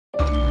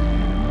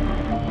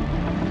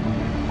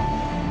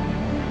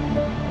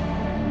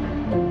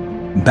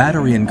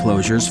Battery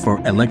enclosures for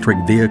electric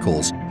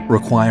vehicles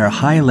require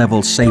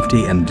high-level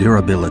safety and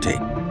durability.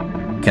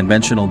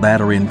 Conventional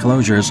battery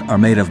enclosures are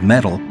made of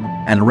metal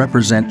and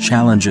represent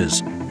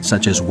challenges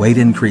such as weight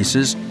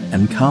increases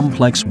and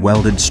complex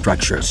welded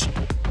structures.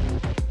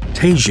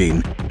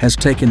 Teijin has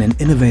taken an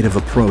innovative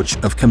approach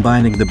of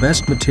combining the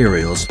best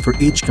materials for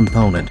each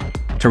component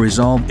to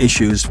resolve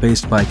issues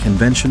faced by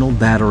conventional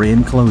battery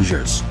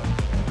enclosures.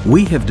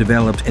 We have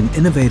developed an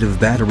innovative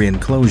battery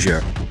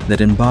enclosure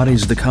that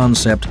embodies the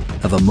concept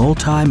of a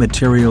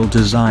multi-material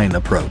design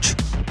approach.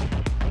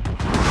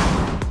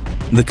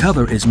 The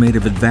cover is made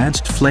of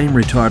advanced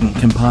flame-retardant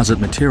composite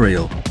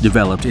material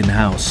developed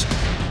in-house.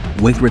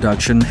 Weight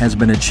reduction has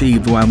been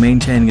achieved while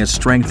maintaining a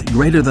strength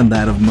greater than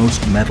that of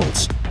most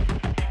metals.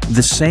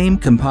 The same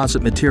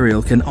composite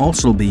material can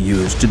also be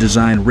used to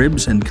design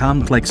ribs and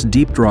complex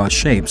deep-draw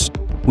shapes,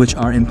 which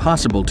are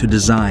impossible to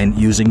design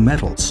using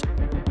metals.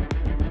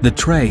 The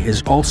tray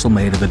is also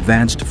made of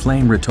advanced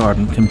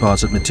flame-retardant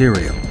composite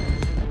material.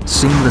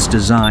 Seamless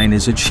design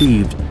is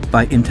achieved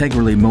by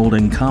integrally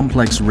molding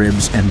complex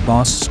ribs and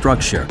boss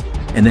structure,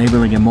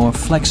 enabling a more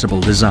flexible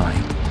design.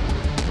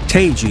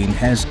 Teijin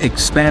has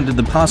expanded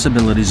the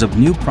possibilities of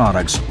new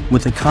products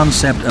with the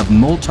concept of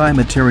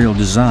multi-material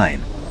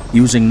design,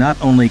 using not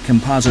only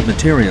composite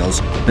materials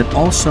but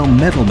also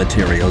metal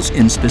materials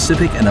in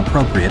specific and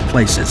appropriate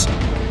places.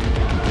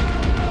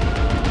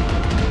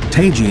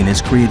 Teijin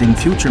is creating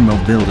future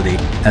mobility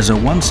as a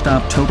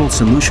one-stop total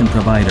solution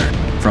provider,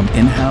 from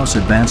in-house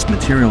advanced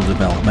material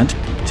development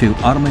to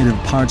automotive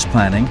parts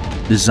planning,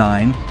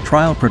 design,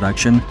 trial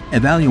production,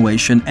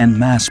 evaluation, and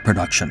mass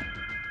production.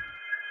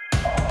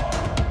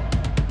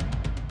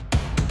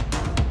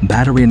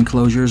 Battery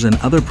enclosures and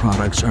other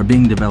products are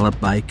being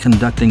developed by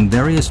conducting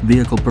various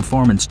vehicle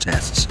performance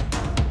tests.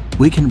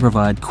 We can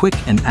provide quick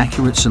and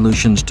accurate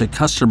solutions to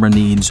customer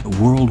needs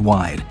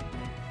worldwide.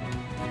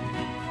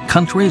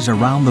 Countries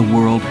around the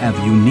world have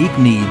unique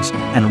needs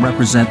and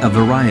represent a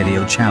variety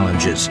of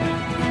challenges.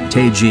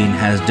 Teijin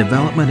has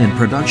development and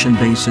production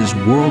bases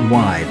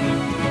worldwide,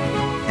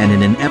 and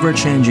in an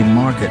ever-changing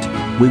market,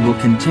 we will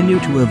continue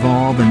to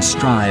evolve and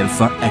strive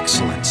for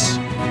excellence.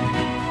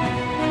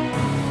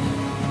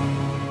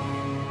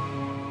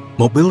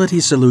 Mobility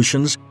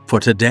solutions for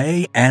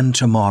today and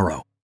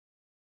tomorrow.